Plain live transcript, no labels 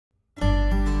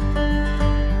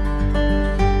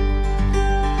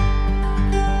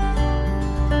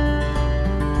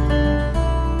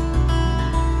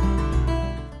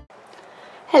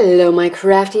Hello my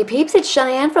crafty peeps, it's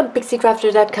Cheyenne from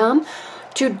PIXIECrafter.com.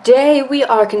 Today we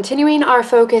are continuing our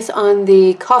focus on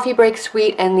the Coffee Break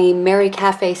Suite and the Merry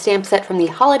Cafe stamp set from the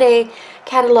holiday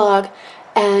catalog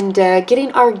and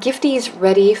getting our gifties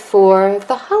ready for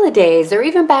the holidays or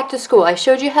even back to school. I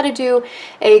showed you how to do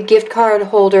a gift card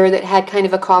holder that had kind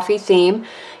of a coffee theme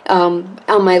on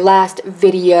my last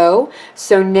video.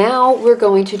 So now we're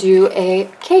going to do a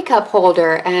K-cup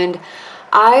holder, and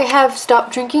I have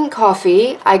stopped drinking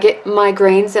coffee. I get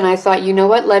migraines, and I thought, you know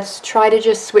what, let's try to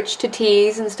just switch to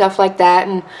teas and stuff like that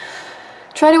and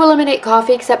try to eliminate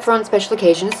coffee except for on special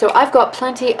occasions. So I've got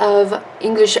plenty of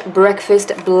English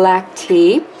breakfast black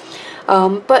tea.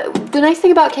 But the nice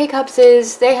thing about K-cups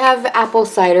is they have apple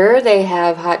cider, they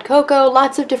have hot cocoa,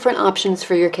 lots of different options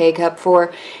for your K-cup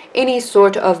for any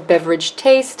sort of beverage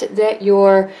taste that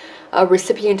your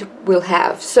recipient will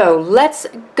have. So let's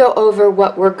go over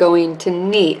what we're going to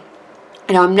need.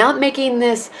 Now, I'm not making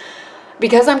this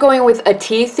because I'm going with a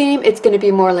tea theme. It's going to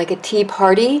be more like a tea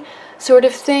party sort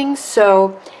of thing,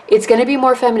 so it's going to be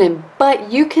more feminine,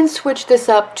 but you can switch this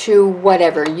up to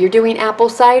whatever. You're doing apple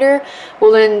cider,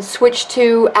 well then switch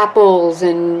to apples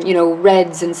and, you know,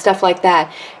 reds and stuff like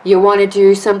that. You want to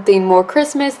do something more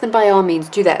Christmas, then by all means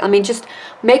do that. I mean, just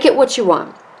make it what you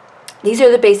want. These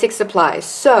are the basic supplies.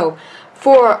 So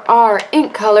for our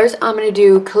ink colors, I'm going to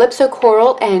do Calypso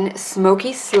Coral and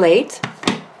Smoky Slate.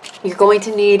 You're going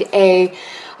to need a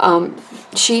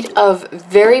sheet of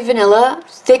very vanilla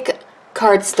thick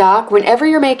cardstock. Whenever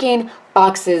you're making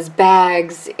boxes,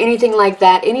 bags, anything like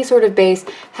that, any sort of base,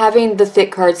 having the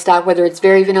thick cardstock, whether it's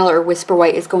very vanilla or Whisper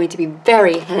White, is going to be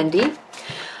very handy.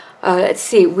 Let's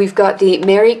see, we've got the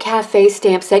Merry Cafe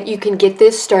stamp set. You can get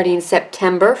this starting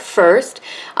September 1st.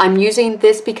 I'm using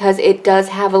this because it does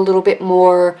have a little bit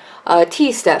more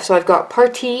tea stuff. So I've got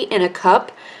party in a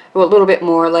cup, well, a little bit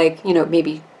more, like, you know,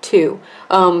 maybe two.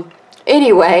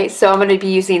 Anyway, so I'm going to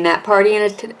be using that party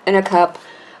in a cup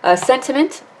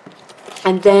sentiment.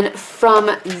 And then from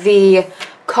the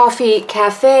Coffee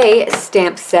Cafe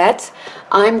stamp set,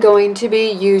 I'm going to be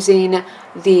using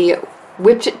the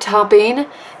whipped topping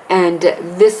and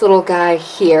this little guy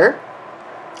here.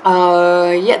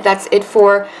 Yeah, that's it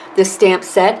for the stamp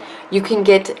set. You can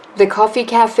get the Coffee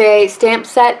Cafe stamp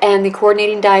set and the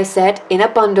coordinating die set in a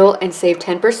bundle and save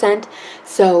 10%.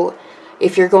 So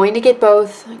if you're going to get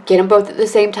both, get them both at the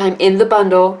same time in the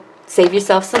bundle. Save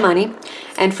yourself some money.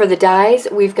 And for the dies,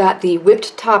 we've got the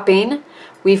whipped topping,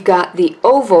 we've got the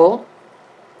oval,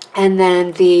 and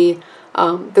then the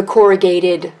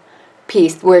corrugated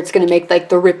piece where it's going to make like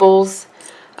the ripples.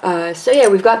 So yeah,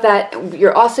 we've got that.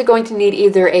 You're also going to need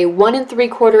either a 1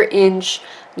 3/4 inch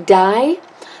die.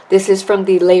 This is from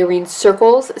the Layering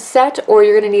Circles set, or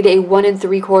you're going to need a 1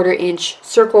 3/4 inch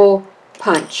circle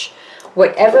punch.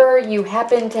 Whatever you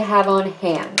happen to have on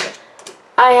hand.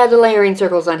 I have the Layering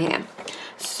Circles on hand,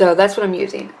 so that's what I'm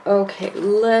using. Okay,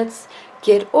 let's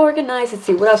get organized. Let's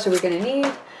see, what else are we going to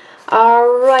need?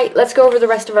 Alright, let's go over the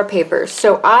rest of our papers.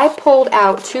 So I pulled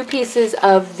out 2 pieces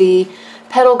of the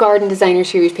Petal Garden Designer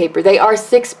Series paper. They are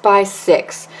 6 by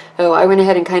 6. So I went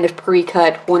ahead and kind of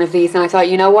pre-cut one of these, and I thought,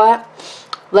 you know what?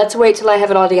 Let's wait till I have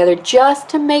it all together just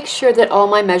to make sure that all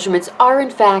my measurements are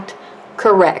in fact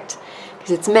correct.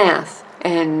 Because it's math,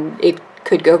 and it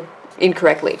could go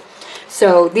incorrectly.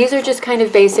 So these are just kind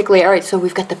of basically, alright, so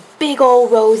we've got the big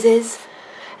old roses,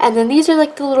 and then these are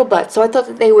like the little butts. So I thought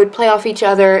that they would play off each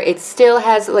other. It still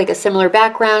has like a similar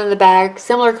background in the back,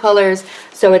 similar colors,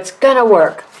 so it's gonna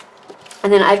work.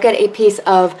 And then I've got a piece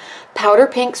of powder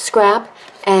pink scrap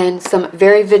and some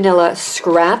very vanilla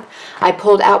scrap. I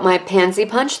pulled out my pansy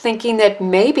punch thinking that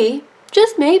maybe,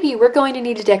 just maybe, we're going to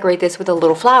need to decorate this with a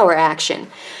little flower action.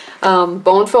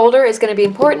 Bone folder is going to be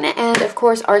important, and of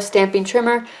course our stamping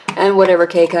trimmer and whatever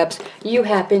K-cups you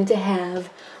happen to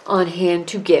have on hand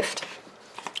to gift.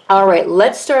 Alright,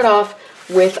 let's start off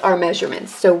with our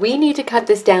measurements. So we need to cut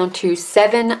this down to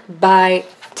 7 by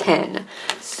 10.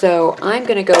 So I'm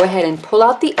going to go ahead and pull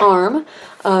out the arm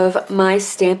of my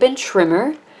Stampin'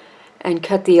 trimmer and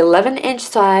cut the 11-inch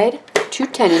side to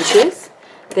 10 inches.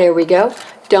 There we go.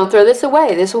 Don't throw this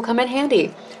away. This will come in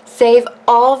handy. Save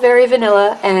all very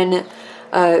vanilla and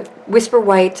Whisper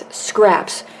White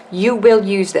scraps. You will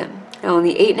use them. Now on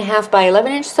the 8.5 by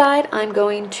 11-inch side, I'm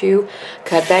going to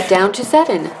cut that down to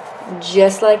 7.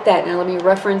 Just like that. Now let me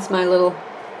reference my little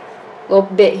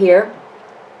bit here.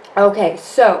 Okay,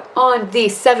 so on the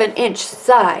 7-inch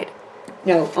side,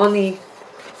 no, on the,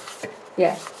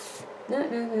 yeah,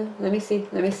 no, let me see.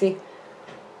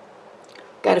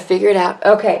 Got to figure it out.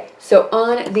 Okay, so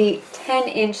on the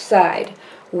 10-inch side,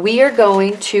 we are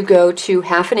going to go to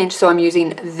 1/2 inch. So I'm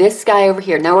using this guy over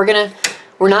here. Now we're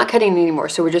We're not cutting anymore,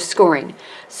 so we're just scoring.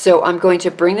 So I'm going to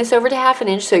bring this over to 1/2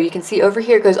 inch, so you can see over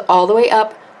here it goes all the way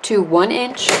up to 1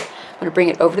 inch. I'm going to bring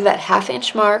it over to that 1/2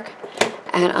 inch mark,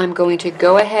 and I'm going to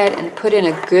go ahead and put in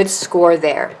a good score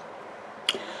there.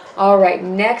 Alright,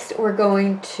 next we're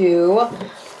going to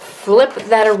flip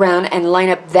that around and line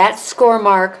up that score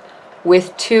mark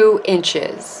with 2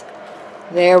 inches.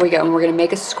 There we go, and we're going to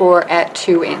make a score at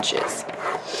 2 inches.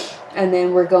 And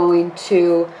then we're going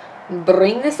to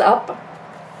bring this up,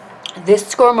 this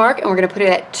score mark, and we're going to put it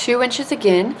at 2 inches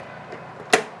again.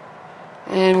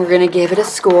 And we're going to give it a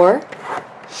score.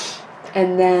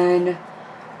 And then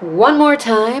one more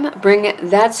time, bring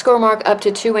that score mark up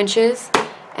to 2 inches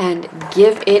and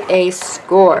give it a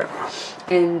score.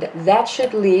 And that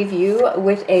should leave you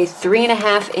with a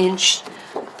 3.5 inch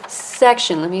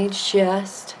section. Let me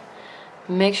just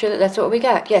make sure that that's what we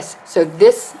got. Yes, so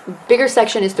this bigger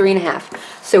section is 3.5.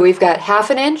 So we've got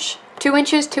 1/2 inch, 2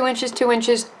 inches, 2 inches, 2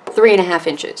 inches, 3.5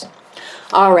 inches.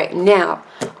 Alright, now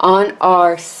on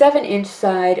our 7-inch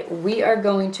side, we are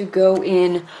going to go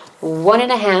in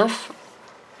 1.5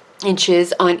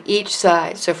 inches on each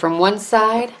side. So from one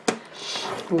side,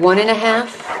 1.5,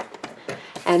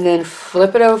 and then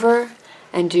flip it over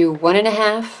and do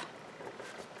 1.5.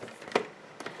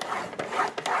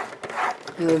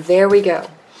 Oh, there we go.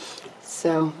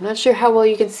 So, not sure how well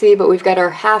you can see, but we've got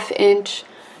our 1/2 inch,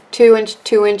 2 inch,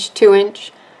 2 inch, 2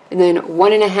 inch, and then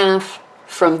 1.5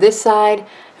 from this side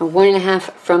and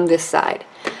 1.5 from this side.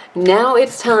 Now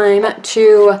it's time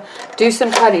to do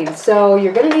some cutting. So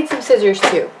you're going to need some scissors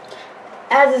too,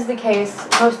 as is the case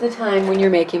most of the time when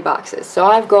you're making boxes. So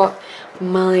I've got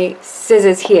my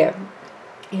scissors here.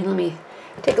 And let me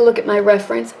take a look at my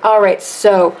reference. Alright,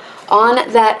 so on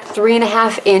that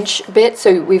 3.5 inch bit,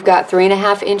 so we've got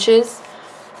 3.5 inches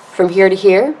from here to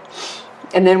here,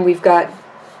 and then we've got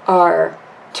our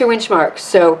 2 inch mark.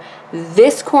 So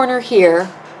this corner here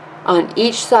on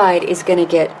each side is going to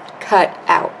get cut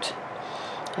out.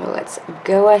 So let's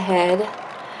go ahead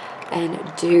and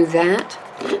do that.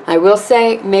 I will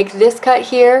say, make this cut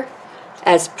here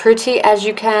as pretty as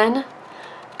you can,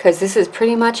 because this is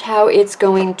pretty much how it's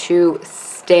going to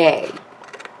stay.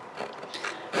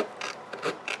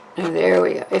 And there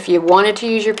we go. If you wanted to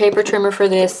use your paper trimmer for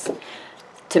this,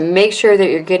 to make sure that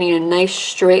you're getting a nice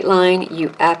straight line,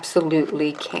 you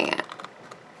absolutely can.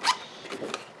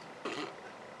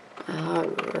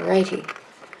 Alrighty.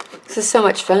 This is so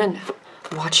much fun,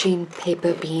 watching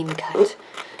paper being cut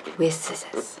with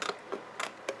scissors.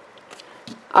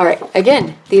 Alright,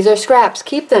 again, these are scraps.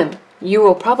 Keep them. You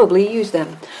will probably use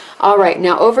them. Alright,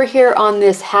 now over here on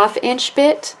this 1/2 inch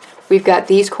bit, we've got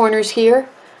these corners here.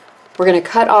 We're going to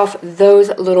cut off those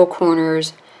little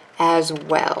corners as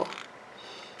well.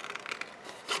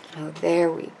 Oh, there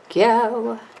we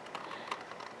go.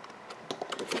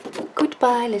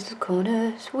 Goodbye, little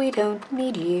corners. We don't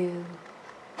need you.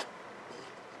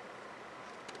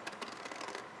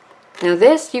 Now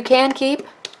this you can keep,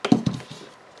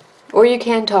 or you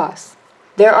can toss.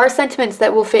 There are sentiments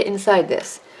that will fit inside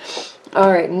this.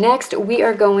 Alright, next we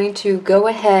are going to go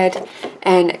ahead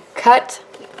and cut.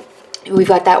 We've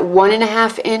got that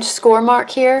 1.5 inch score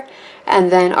mark here,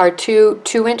 and then our two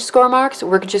 2-inch score marks.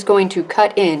 We're just going to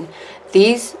cut in.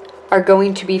 These are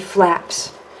going to be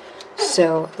flaps.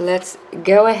 So let's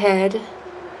go ahead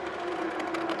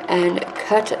and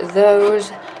cut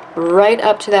those right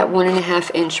up to that 1.5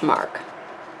 inch mark.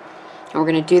 And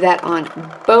we're going to do that on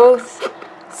both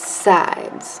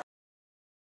sides.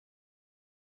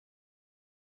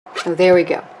 Oh, there we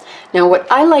go. Now what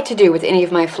I like to do with any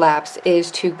of my flaps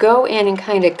is to go in and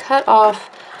kind of cut off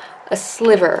a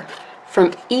sliver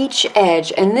from each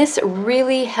edge, and this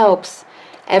really helps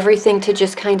everything to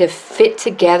just kind of fit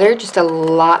together just a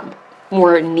lot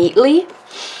more neatly.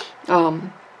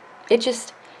 It's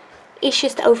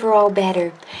just overall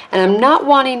better. And I'm not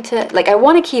wanting to, like, I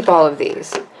want to keep all of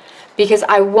these because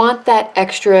I want that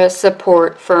extra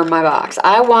support for my box.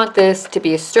 I want this to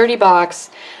be a sturdy box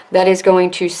that is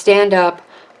going to stand up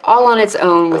all on its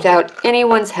own without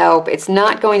anyone's help. It's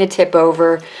not going to tip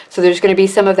over, so there's going to be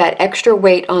some of that extra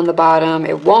weight on the bottom.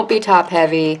 It won't be top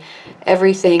heavy.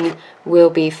 Everything will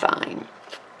be fine.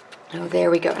 Oh, there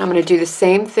we go. I'm going to do the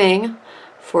same thing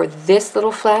for this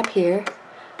little flap here.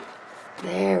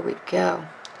 There we go.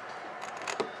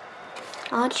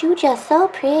 Aren't you just so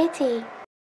pretty?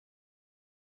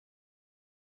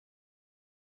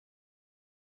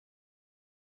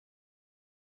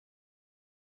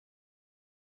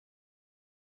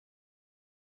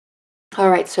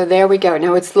 Alright, so there we go.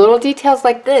 Now it's little details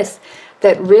like this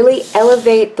that really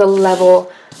elevate the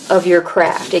level of your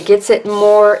craft. It gets it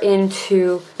more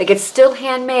into, like, it's still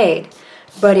handmade,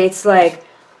 but it's like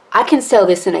I can sell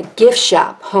this in a gift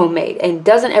shop, homemade, and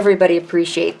doesn't everybody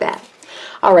appreciate that?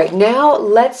 All right, now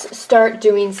let's start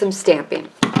doing some stamping.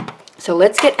 So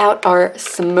let's get out our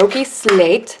smoky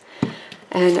slate,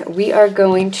 and we are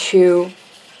going to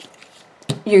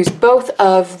use both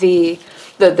of the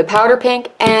powder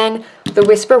pink and the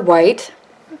whisper white,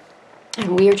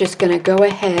 and we are just going to go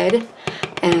ahead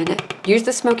and use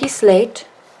the smoky slate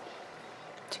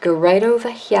to go right over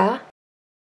here.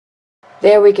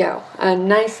 There we go. A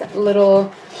nice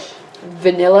little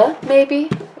vanilla, maybe,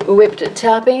 whipped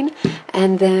topping.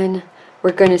 And then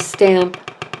we're going to stamp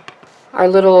our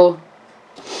little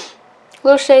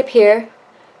shape here.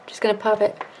 Just going to pop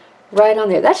it right on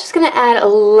there. That's just going to add a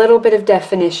little bit of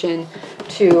definition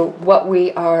to what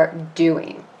we are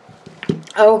doing.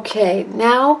 Okay,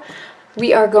 now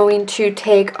we are going to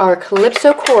take our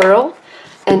Calypso Coral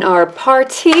and our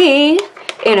Party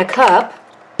in a cup,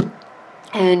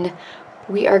 and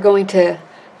we are going to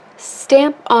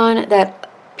stamp on that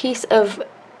piece of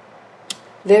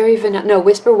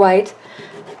whisper white,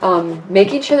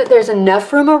 making sure that there's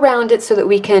enough room around it so that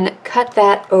we can cut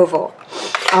that oval.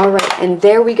 Alright, and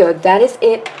there we go. That is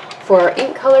it for our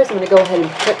ink colors. I'm going to go ahead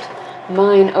and put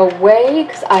mine away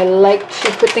because I like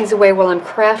to put things away while I'm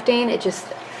crafting. It just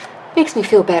makes me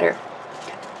feel better.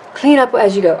 Clean up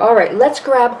as you go. Alright, let's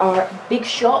grab our Big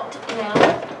Shot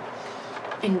now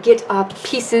and get our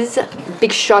pieces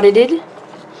big shotted.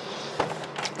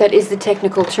 That is the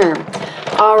technical term.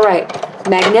 Alright,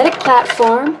 magnetic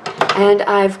platform, and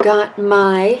I've got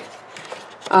my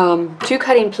 2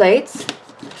 cutting plates.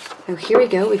 Oh, here we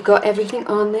go. We've got everything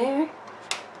on there.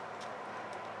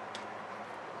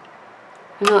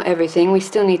 Not everything. We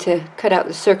still need to cut out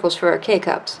the circles for our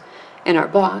K-cups in our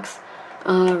box.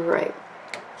 Alright,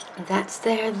 that's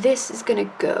there. This is going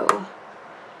to go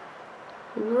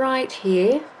right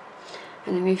here,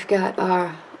 and then we've got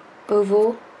our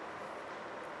oval,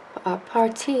 our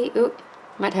Party. Oop,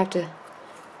 might have to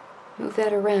move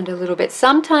that around a little bit.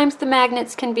 Sometimes the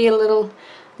magnets can be a little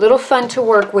fun to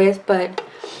work with, but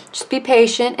just be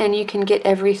patient and you can get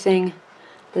everything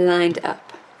lined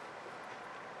up.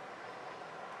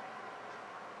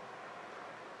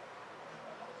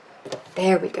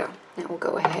 There we go. Now we'll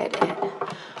go ahead and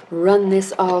run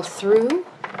this all through.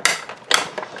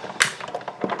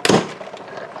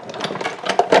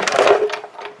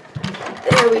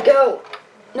 There we go.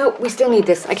 Nope, we still need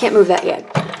this. I can't move that yet.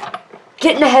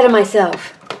 Getting ahead of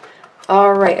myself.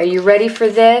 Alright, are you ready for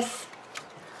this?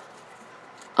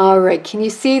 Alright, can you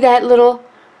see that little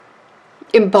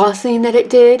embossing that it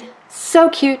did? So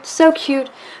cute, so cute.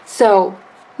 So,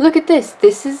 look at this.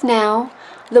 This is now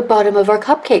the bottom of our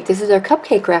cupcake. This is our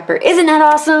cupcake wrapper. Isn't that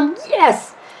awesome?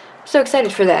 Yes! I'm so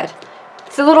excited for that.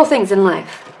 It's the little things in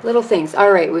life. Little things.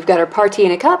 Alright, we've got our Party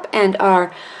in a cup and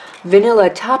our vanilla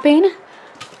topping.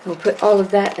 We'll put all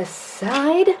of that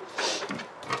aside.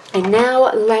 And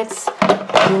now let's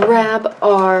grab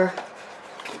our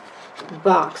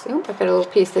box. Oh, I've got a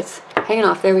little piece that's hanging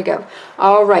off. There we go.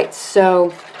 Alright,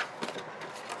 so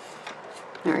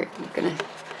alright, I'm going to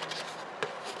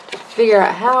figure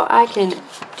out how I can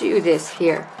do this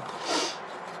here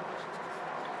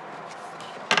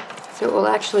so it will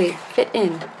actually fit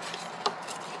in.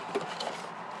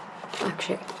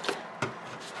 Actually,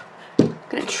 I'm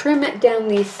going to trim it down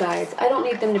these sides. I don't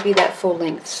need them to be that full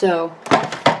length, so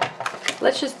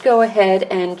let's just go ahead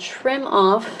and trim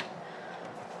off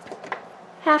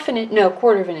half an inch, no,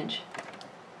 quarter of an inch.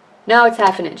 No, it's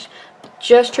half an inch.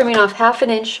 Just trimming off half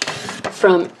an inch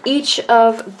from each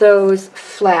of those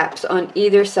flaps on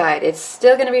either side. It's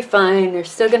still going to be fine.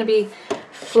 There's still going to be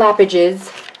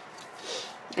flappages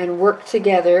and work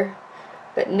together.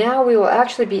 But now we will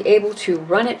actually be able to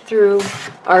run it through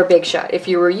our Big Shot. If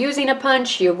you were using a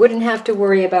punch, you wouldn't have to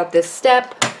worry about this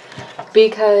step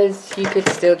because you could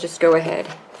still just go ahead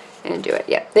and do it.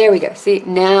 Yep, there we go. See,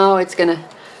 now it's going to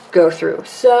go through.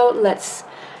 So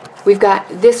we've got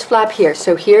this flap here.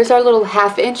 So here's our little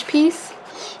half-inch piece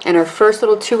and our first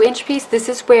little 2-inch piece. This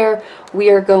is where we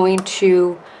are going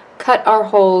to cut our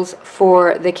holes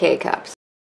for the K-cups.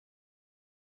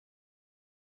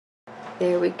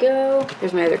 There we go.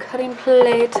 Here's my other cutting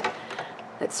plate.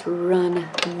 Let's run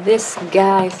this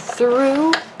guy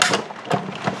through.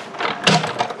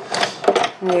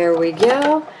 There we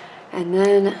go. And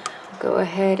then go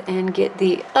ahead and get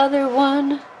the other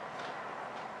one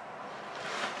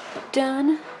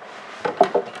done.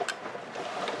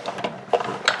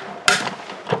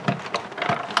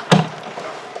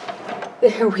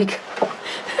 There we go.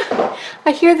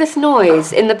 I hear this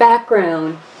noise in the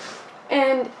background,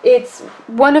 and it's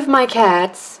one of my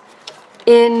cats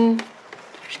in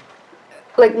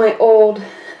like my old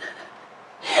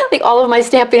like all of my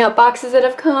Stampin' Up boxes that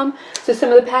have come. So some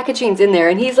of the packaging's in there,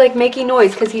 and he's like making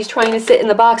noise because he's trying to sit in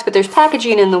the box, but there's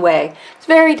packaging in the way. It's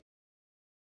very...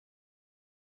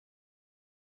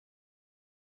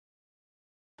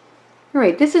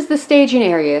 Alright, this is the staging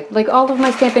area, like all of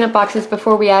my Stampin' Up boxes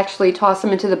before we actually toss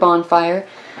them into the bonfire.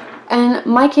 And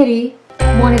my kitty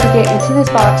wanted to get into this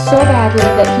box so badly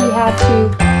that he had to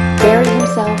bury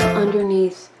himself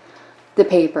underneath the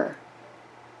paper.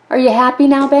 Are you happy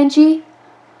now, Benji?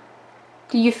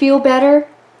 Do you feel better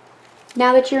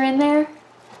now that you're in there?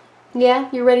 Yeah?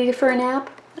 You ready for a nap?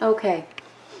 Okay.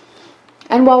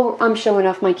 And while I'm showing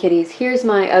off my kitties, here's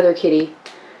my other kitty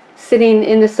sitting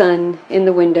in the sun in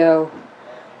the window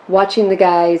watching the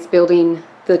guys building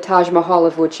the Taj Mahal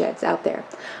of woodsheds out there.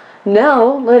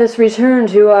 Now, let us return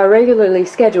to our regularly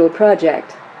scheduled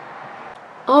project.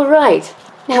 Alright,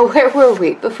 now where were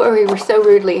we before we were so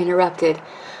rudely interrupted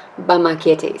by my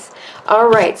kitties?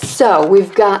 Alright, so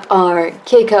we've got our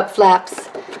K-cup flaps,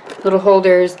 little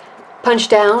holders,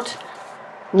 punched out.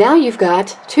 Now you've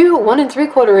got two 1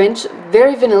 3/4 inch,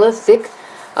 very vanilla thick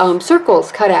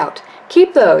circles cut out.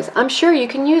 Keep those. I'm sure you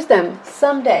can use them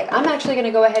someday. I'm actually going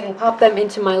to go ahead and pop them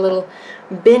into my little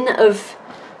bin of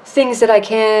things that I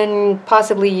can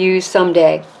possibly use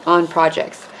someday on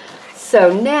projects.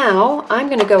 So now I'm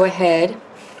going to go ahead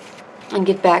and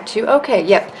get back to, okay,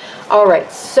 yep. Alright,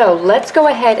 so let's go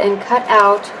ahead and cut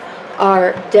out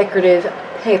our decorative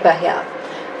paper here.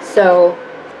 So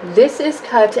this is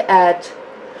cut at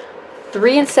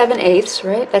 3 7/8,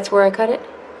 right? That's where I cut it?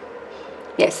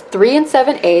 Yes, 3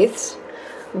 7/8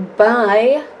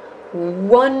 by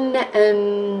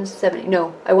 1 7.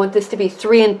 No, I want this to be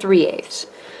 3 3/8.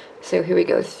 So here we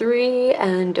go, 3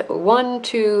 and 1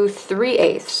 2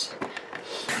 3/8.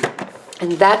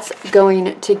 And that's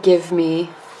going to give me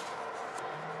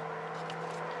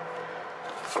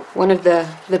one of the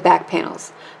back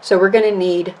panels. So we're going to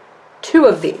need 2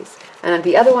 of these. And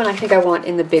the other one I think I want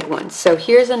in the big one. So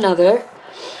here's another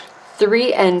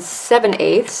 3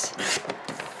 7/8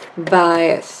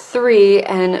 by 3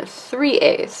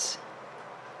 3/8.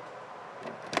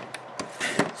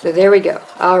 So there we go.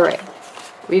 Alright.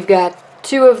 We've got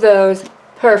 2 of those.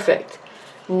 Perfect.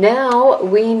 Now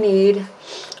we need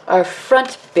our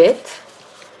front bit.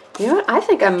 You know what? I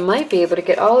think I might be able to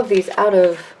get all of these out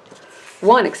of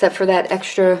one except for that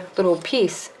extra little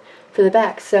piece for the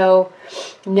back. So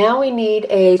now we need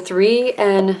a 3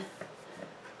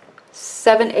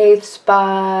 7/8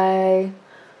 by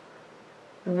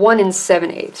 1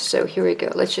 7/8. So here we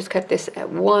go. Let's just cut this at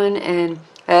 1, and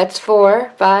that's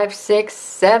 4, 5, 6,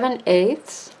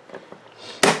 7/8.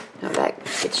 Now that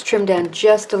gets trimmed down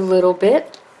just a little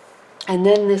bit. And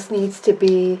then this needs to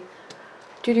be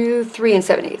 3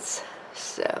 7/8.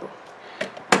 So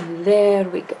there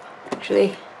we go.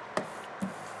 Actually,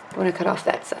 I want to cut off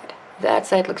that side. That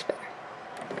side looks better.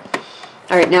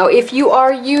 Alright, now if you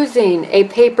are using a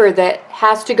paper that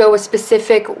has to go a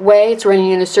specific way, it's running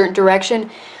in a certain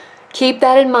direction, keep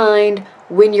that in mind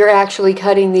when you're actually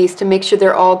cutting these to make sure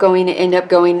they're all going to end up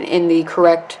going in the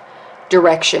correct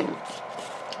direction.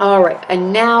 Alright,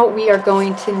 and now we are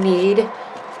going to need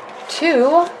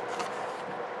 2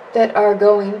 that are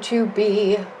going to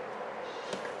be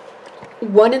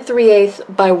 1 3/8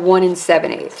 by 1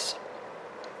 7/8.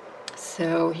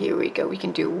 So here we go. We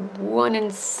can do 1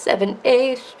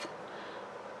 7/8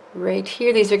 right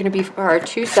here. These are going to be for our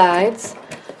 2 sides.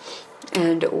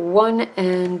 And 1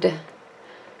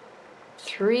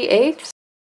 3/8.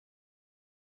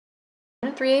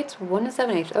 1 3/8, 1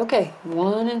 7/8. Okay,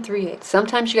 1 3/8.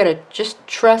 Sometimes you gotta just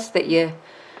trust that you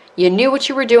knew what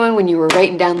you were doing when you were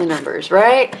writing down the numbers,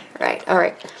 right? Right. All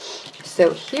right.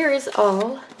 So here is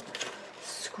all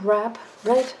scrap,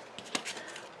 right?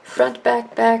 Front,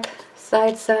 back, back,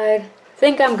 side, side.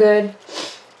 Think I'm good.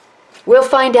 We'll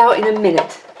find out in a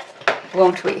minute,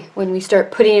 won't we? When we start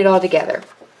putting it all together.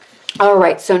 All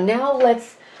right. So now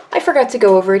let's. I forgot to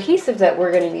go over adhesive that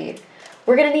we're gonna need.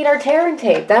 We're going to need our tearing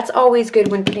tape. That's always good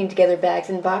when putting together bags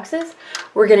and boxes.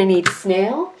 We're going to need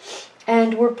snail,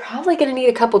 and we're probably going to need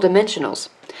a couple dimensionals.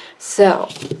 So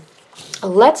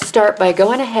let's start by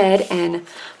going ahead and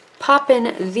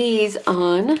popping these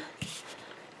on.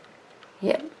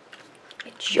 Yep,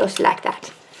 just like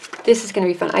that. This is going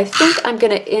to be fun. I think I'm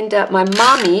going to end up, my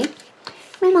mommy,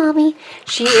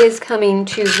 she is coming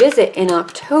to visit in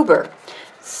October.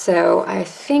 So I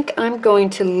think I'm going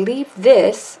to leave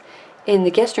this in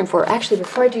the guest room for her. Actually,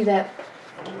 before I do that,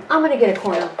 I'm going to get a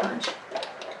corner punch.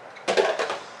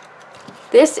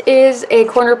 This is a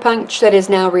corner punch that is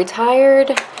now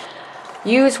retired.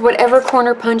 Use whatever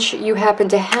corner punch you happen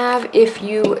to have if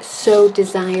you so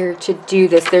desire to do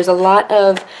this. There's a lot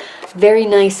of very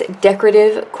nice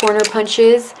decorative corner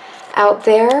punches out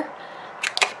there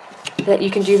that you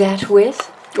can do that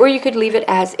with, or you could leave it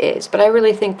as is. But I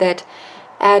really think that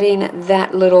adding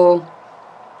that little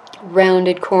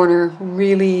rounded corner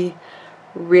really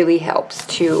helps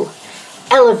to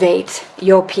elevate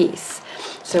your piece.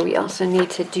 So we also need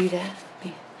to do that.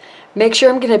 Make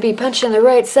sure I'm going to be punching the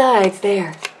right sides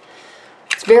there.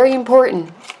 It's very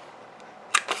important.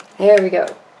 There we go.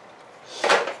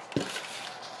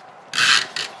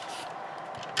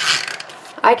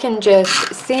 I can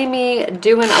just see me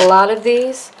doing a lot of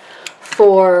these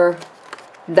for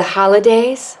the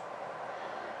holidays,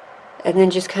 and then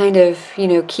just kind of, you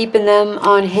know, keeping them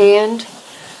on hand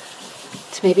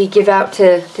to maybe give out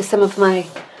to some of my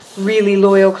really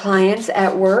loyal clients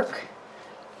at work.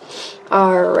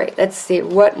 Alright, let's see,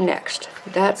 what next?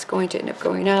 That's going to end up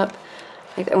going up.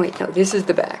 Oh wait, no, this is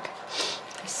the back.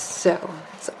 So,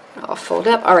 I'll fold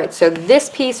up. Alright, so this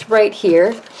piece right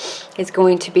here is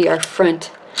going to be our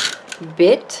front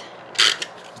bit.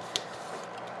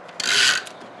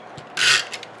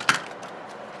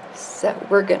 So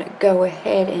we're going to go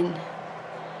ahead and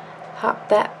pop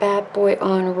that bad boy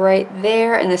on right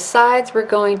there. And the sides we're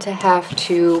going to have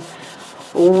to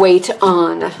wait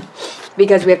on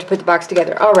because we have to put the box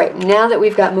together. Alright, now that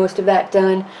we've got most of that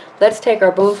done, let's take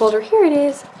our bone folder, here it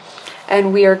is,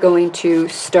 and we are going to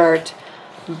start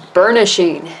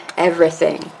burnishing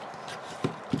everything.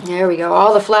 There we go.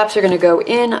 All the flaps are going to go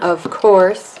in, of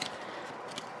course.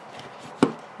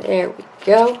 There we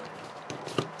go.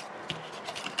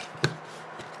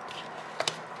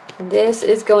 This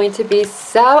is going to be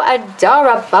so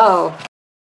adorable.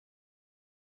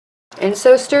 And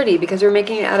so sturdy because we're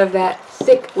making it out of that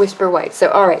thick Whisper White. So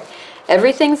alright,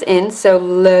 everything's in, so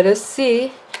let us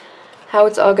see how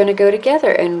it's all going to go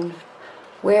together and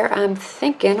where I'm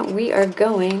thinking we are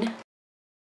going.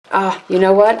 You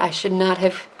know what? I should not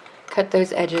have cut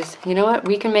those edges. You know what?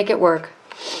 We can make it work.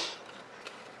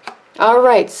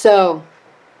 Alright, so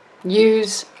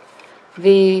use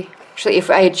the... Actually, if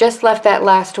I had just left that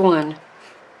last one.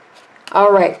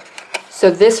 Alright,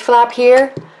 so this flap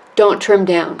here, don't trim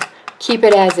down. Keep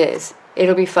it as is.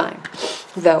 It'll be fine.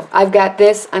 Though, I've got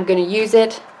this. I'm going to use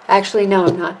it. Actually, no,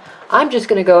 I'm not. I'm just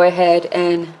going to go ahead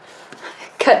and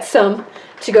cut some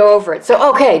to go over it. So,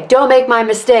 okay, don't make my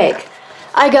mistake.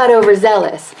 I got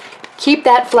overzealous. Keep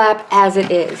that flap as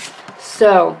it is.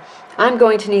 So, I'm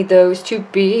going to need those to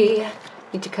be...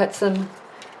 Need to cut some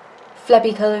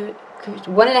flappy color...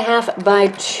 1.5 by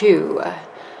 2.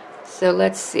 So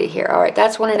let's see here. Alright,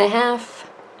 that's 1.5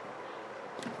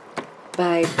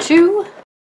 by 2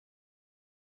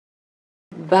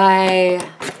 by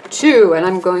 2. And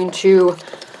I'm going to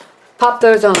pop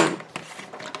those on.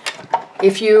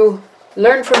 If you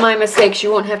learn from my mistakes,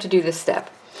 you won't have to do this step.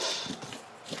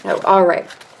 Oh, alright.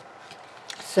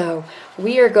 So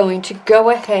we are going to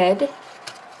go ahead.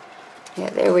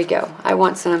 Yeah, there we go. I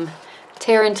want some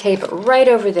tear and tape right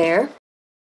over there.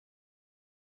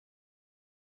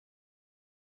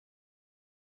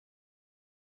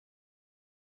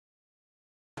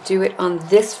 Do it on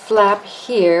this flap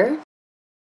here.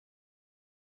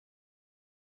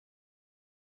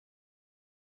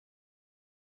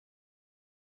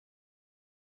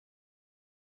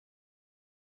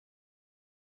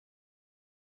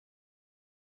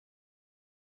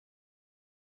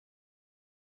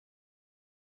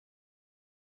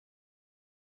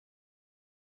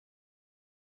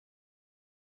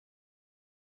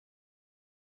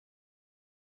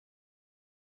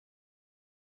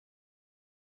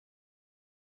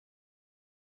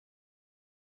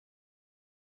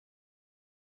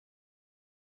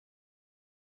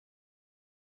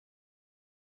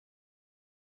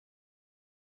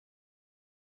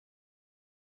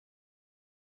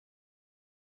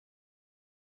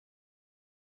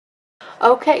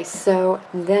 Okay, so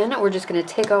then we're just going to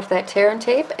take off that tear and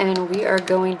tape and we are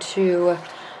going to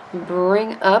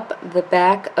bring up the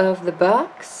back of the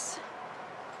box.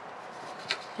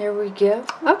 There we go.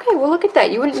 Okay, well look at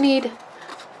that. You wouldn't need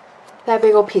that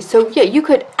big old piece. So yeah, you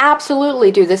could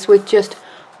absolutely do this with just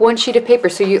one sheet of paper.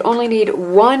 So you only need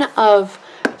one of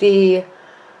the,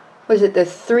 what is it, the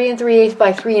 3 3/8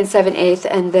 by 3 7/8,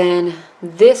 and then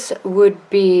this would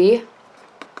be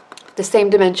the same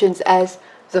dimensions as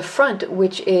the front,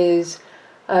 which is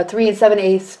 3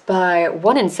 7/8 by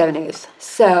 1 7/8.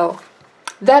 So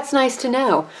that's nice to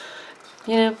know.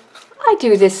 You know, I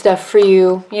do this stuff for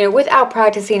you, you know, without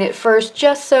practicing it first,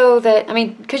 just so that, I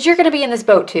mean, because you're going to be in this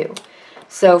boat too.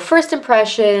 So first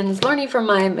impressions, learning from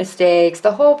my mistakes,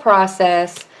 the whole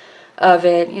process of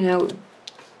it, you know,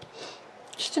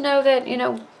 just to know that, you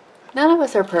know, none of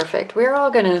us are perfect. We're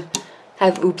all going to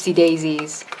have oopsie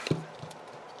daisies.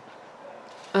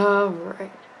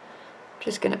 Alright.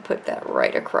 Just gonna put that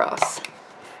right across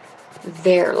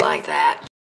there like that.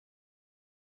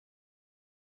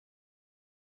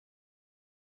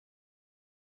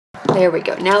 There we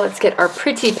go. Now let's get our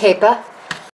pretty paper.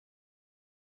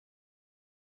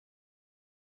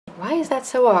 Why is that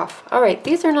so off? Alright,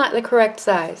 these are not the correct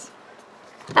size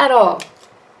at all.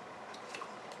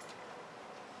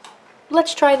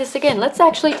 Let's try this again. Let's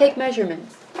actually take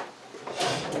measurements.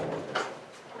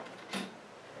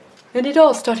 And it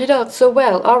all started out so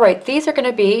well. Alright, these are going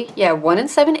to be, 1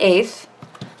 7/8.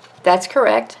 That's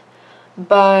correct.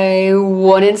 By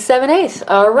 1 7/8.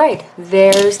 Alright,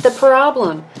 there's the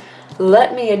problem.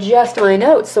 Let me adjust my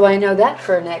notes so I know that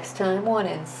for next time. 1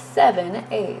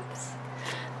 7/8.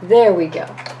 There we go.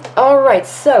 Alright,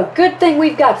 so good thing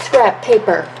we've got scrap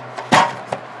paper.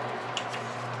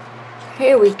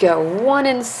 Here we go. 1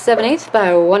 7/8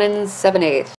 by 1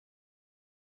 7/8.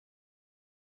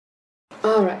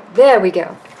 Alright, there we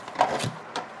go.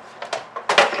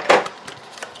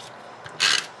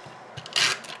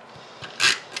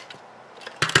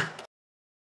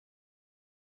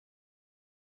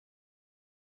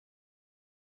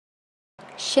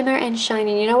 Shimmer and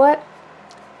shiny. You know what?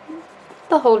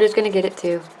 The holder's gonna get it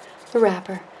too. The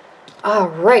wrapper.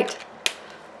 Alright.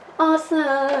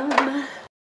 Awesome.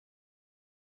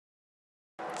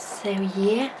 So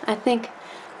yeah, I think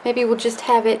maybe we'll just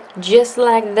have it just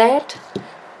like that.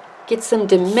 Get some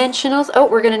dimensionals. Oh,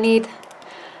 we're gonna need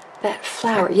that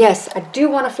flower. Yes, I do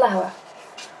want a flower.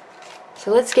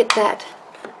 So let's get that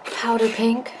powder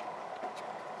pink.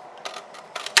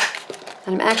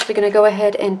 And I'm actually gonna go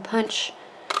ahead and punch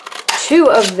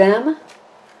 2 of them.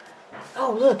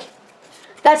 Oh, look.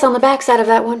 That's on the back side of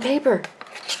that one paper.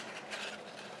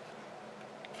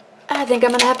 I think I'm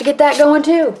going to have to get that going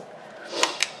too.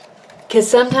 Because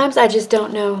sometimes I just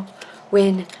don't know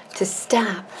when to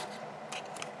stop.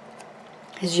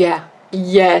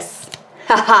 Yes.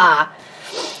 Haha.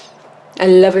 I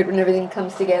love it when everything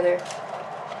comes together.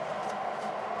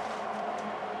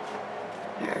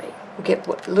 Alright, we'll get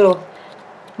what little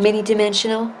mini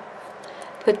dimensional.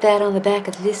 Put that on the back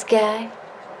of this guy.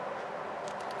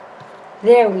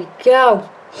 There we go.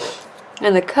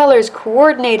 And the colors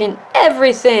coordinate in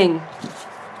everything.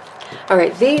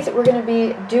 Alright, these we're going to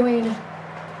be doing,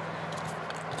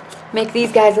 make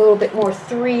these guys a little bit more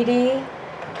 3D.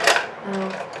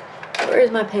 Where's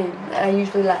my pen that I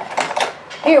usually like?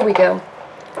 Here we go.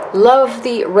 Love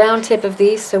the round tip of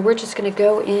these, so we're just going to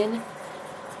go in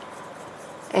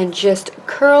and just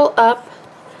curl up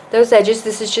those edges.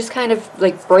 This is just kind of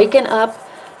like breaking up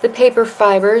the paper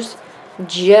fibers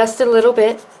just a little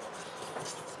bit.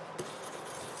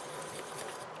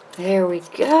 There we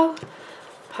go.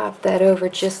 Pop that over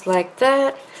just like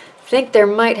that. Think there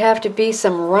might have to be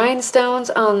some rhinestones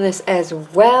on this as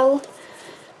well,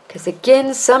 because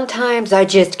again, sometimes I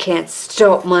just can't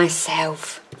stop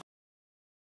myself.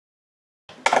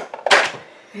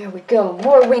 There we go.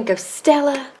 More Wink of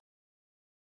Stella.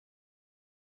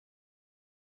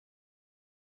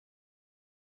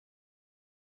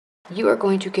 You are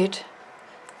going to get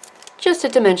just a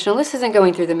dimensional. This isn't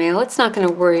going through the mail. It's not going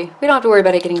to worry. We don't have to worry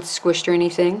about it getting squished or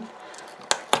anything.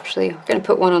 Actually, we're going to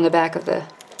put one on the back of the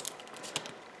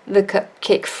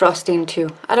cupcake frosting too.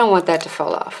 I don't want that to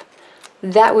fall off.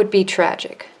 That would be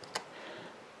tragic.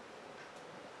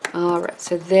 Alright,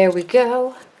 so there we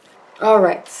go.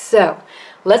 Alright, so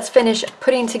let's finish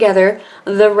putting together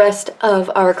the rest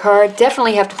of our card.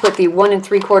 Definitely have to put the 1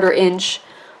 3/4 inch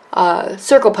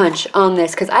circle punch on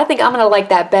this, because I think I'm going to like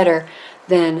that better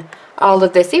than all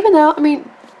of this, even though, I mean,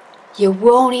 you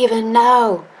won't even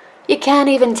know. You can't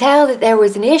even tell that there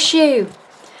was an issue.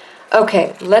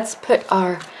 Okay, let's put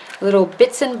our little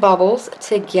bits and bobbles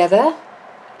together.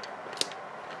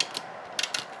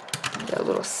 Got a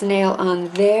little snail on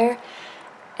there.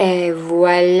 Et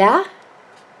voila.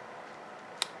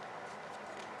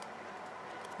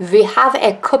 We have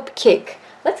a cupcake.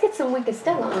 Let's get some Wink of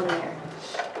Stella on there,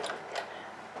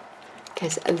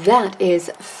 because that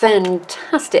is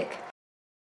fantastic.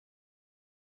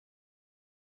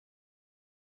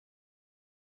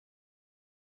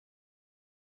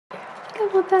 I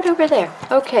want that over there.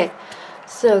 Okay,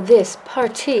 so this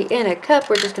party in a cup,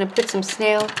 we're just going to put some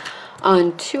snail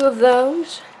on 2 of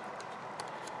those.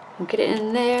 We'll get it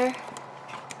in there.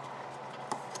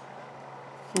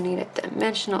 We need a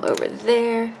dimensional over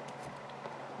there.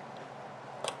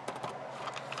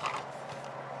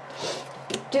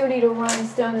 We do need a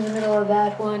rhinestone in the middle of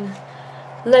that one.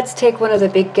 Let's take one of the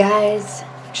big guys.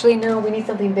 Actually, no, we need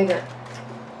something bigger.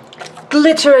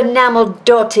 Glitter enamel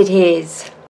dot it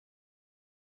is.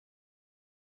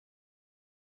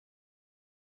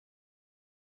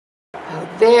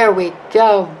 Oh, There we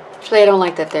go. Actually, I don't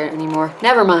like that there anymore.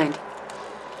 Never mind.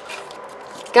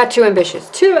 Got too ambitious.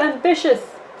 Too ambitious!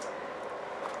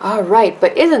 Alright,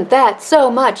 but isn't that so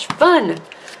much fun?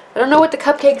 I don't know what the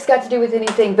cupcake's got to do with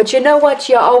anything, but you know what?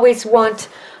 You always want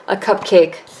a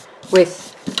cupcake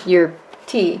with your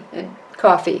tea and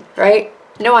coffee, right?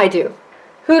 No, I do.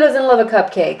 Who doesn't love a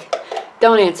cupcake?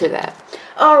 Don't answer that.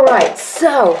 Alright,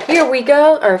 so here we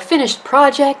go, our finished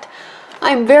project.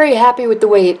 I'm very happy with the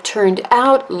way it turned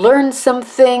out, learned some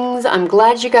things. I'm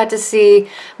glad you got to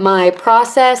see my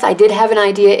process. I did have an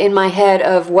idea in my head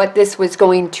of what this was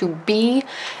going to be,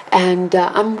 and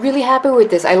I'm really happy with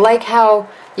this. I like how,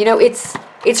 you know, it's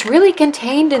really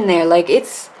contained in there. Like,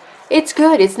 it's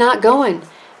good. It's not going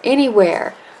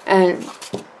anywhere, and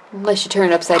unless you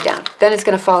turn it upside down. Then it's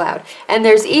going to fall out. And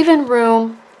there's even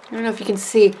room, I don't know if you can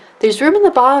see, there's room in the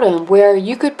bottom where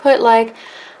you could put, like,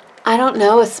 I don't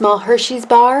know, a small Hershey's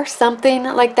bar, something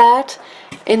like that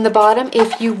in the bottom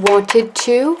if you wanted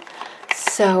to.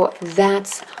 So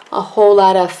that's a whole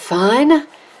lot of fun.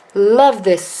 Love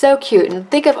this, so cute. And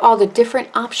think of all the different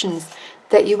options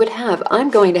that you would have. I'm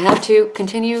going to have to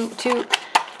continue to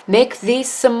make these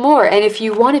some more. And if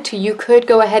you wanted to, you could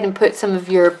go ahead and put some of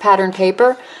your pattern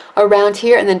paper around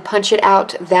here and then punch it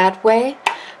out that way.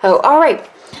 Oh, all right.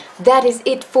 That is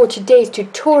it for today's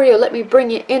tutorial. Let me bring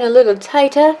you in a little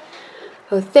tighter.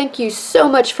 Oh, thank you so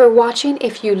much for watching.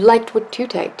 If you liked what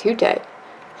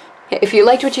If you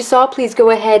liked what you saw, please go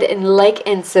ahead and like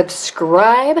and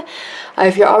subscribe.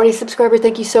 If you're already a subscriber,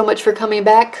 thank you so much for coming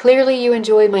back. Clearly you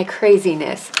enjoy my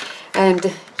craziness.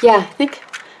 And yeah, think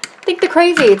the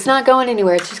crazy. It's not going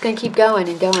anywhere. It's just going to keep going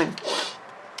and going.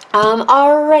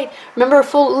 Alright, remember a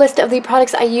full list of the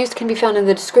products I used can be found in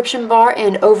the description bar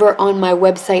and over on my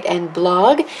website and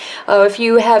blog. If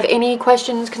you have any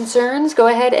questions, concerns, go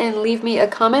ahead and leave me a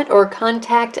comment or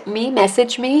contact me,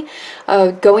 message me.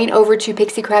 Going over to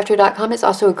PIXIECrafter.com is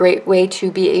also a great way to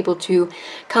be able to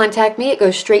contact me. It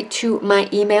goes straight to my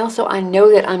email, so I know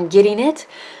that I'm getting it.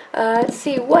 Let's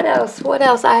see, what else?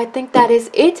 I think that is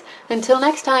it. Until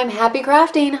next time, happy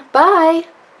crafting. Bye!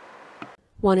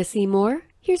 Want to see more?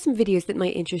 Here's some videos that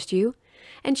might interest you.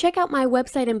 And check out my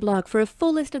website and blog for a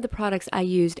full list of the products I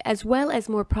used, as well as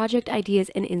more project ideas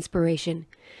and inspiration.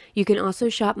 You can also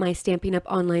shop my Stampin' Up!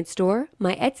 Online store,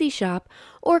 my Etsy shop,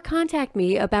 or contact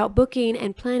me about booking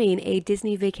and planning a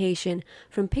Disney vacation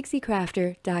from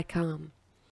PixieCrafter.com.